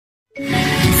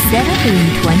Set up in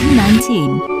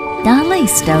 2019, Dalei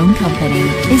Stone Company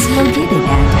is located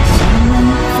at Xiamen,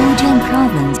 Fujian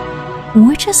Province,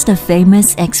 which is the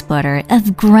famous exporter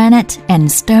of granite and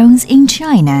stones in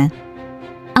China.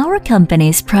 Our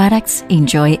company's products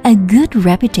enjoy a good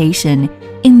reputation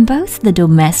in both the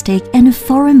domestic and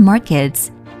foreign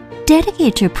markets,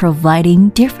 dedicated to providing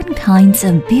different kinds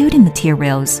of building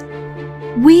materials.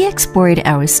 We export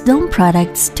our stone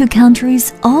products to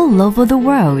countries all over the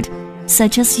world,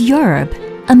 such as Europe,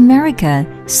 America,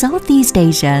 Southeast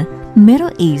Asia,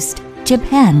 Middle East,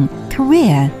 Japan,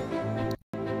 Korea.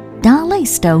 Dalei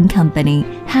Stone Company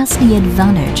has the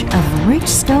advantage of rich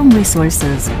stone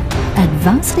resources,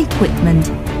 advanced equipment,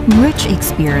 rich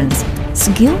experience,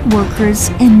 skilled workers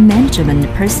and management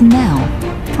personnel,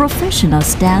 professional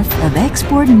staff of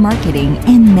export marketing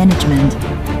and management,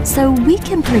 so we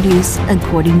can produce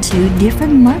according to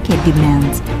different market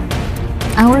demands.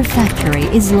 Our factory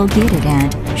is located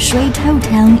at Shuitou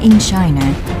Town in China,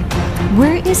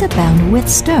 where it is abound with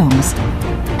stones.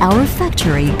 Our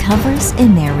factory covers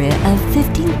an area of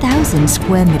 15,000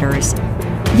 square meters.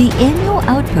 The annual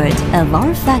output of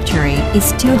our factory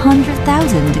is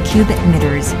 200,000 cubic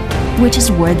meters, which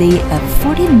is worthy of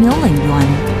 40 million yuan.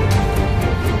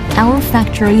 Our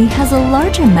factory has a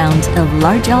large amount of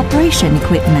large operation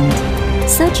equipment,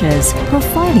 such as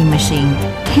profiling machine,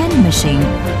 hand machine,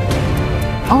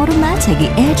 automatic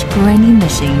edge grinding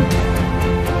machine,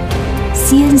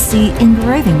 CNC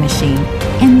engraving machine,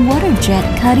 and water jet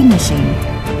cutting machine.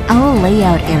 Our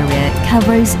layout area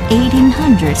covers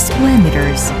 1,800 square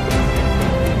meters.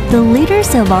 The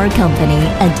leaders of our company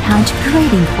attach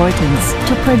great importance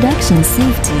to production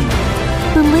safety,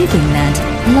 believing that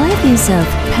life is of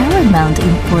paramount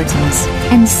importance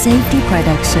and safety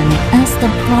production as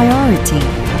the priority.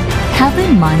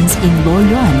 Having mines in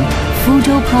Luoyuan,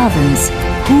 Fuzhou Province,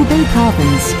 Hubei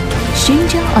Province,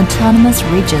 Xinjiang Autonomous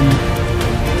Region,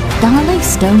 Dalei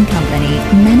Stone Company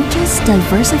manages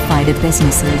diversified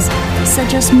businesses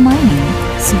such as mining,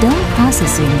 stone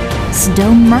processing,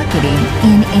 stone marketing,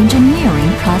 and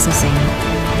engineering processing.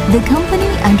 The company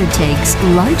undertakes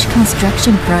large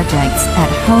construction projects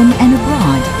at home and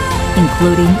abroad,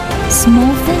 including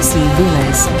small fancy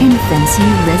villas and fancy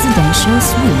residential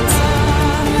suites.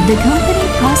 The company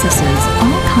processes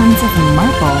all kinds of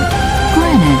marble,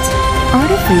 granite,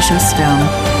 artificial stone,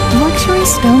 luxury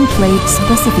stone plate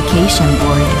specification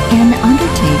board, and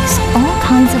undertakes all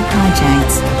kinds of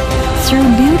projects. Through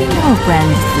building our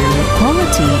brand through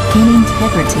quality and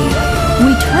integrity,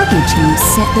 we target to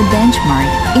set the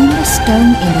benchmark in the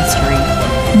stone industry,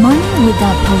 mining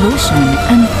without pollution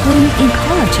and putting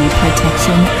ecology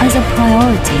protection as a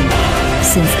priority.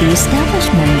 Since the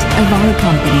establishment of our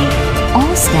company,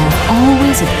 all staff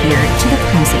always adhere to the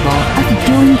principle of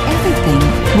doing everything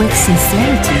with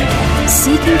sincerity,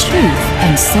 seeking truth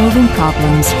and solving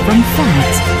problems from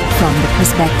facts from the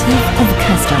perspective of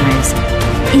customers.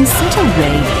 In such a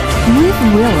way, we've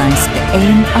realized the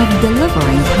aim of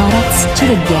delivering products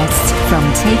to the guests from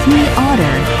taking the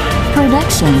order,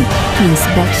 production,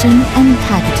 inspection, and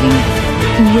packaging.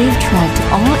 We've tracked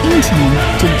all intent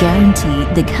to guarantee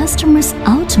the customer's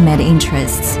ultimate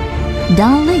interests.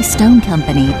 Dalei Stone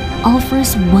Company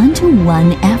offers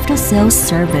one-to-one after-sales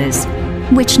service,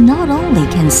 which not only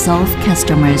can solve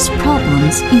customers'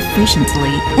 problems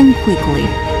efficiently and quickly,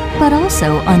 but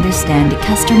also understand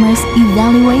customers'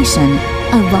 evaluation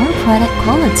of our product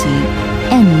quality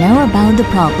and know about the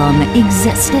problem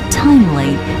existed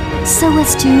timely, so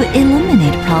as to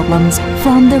eliminate problems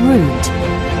from the root.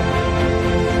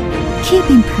 Keep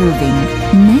improving,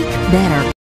 make better.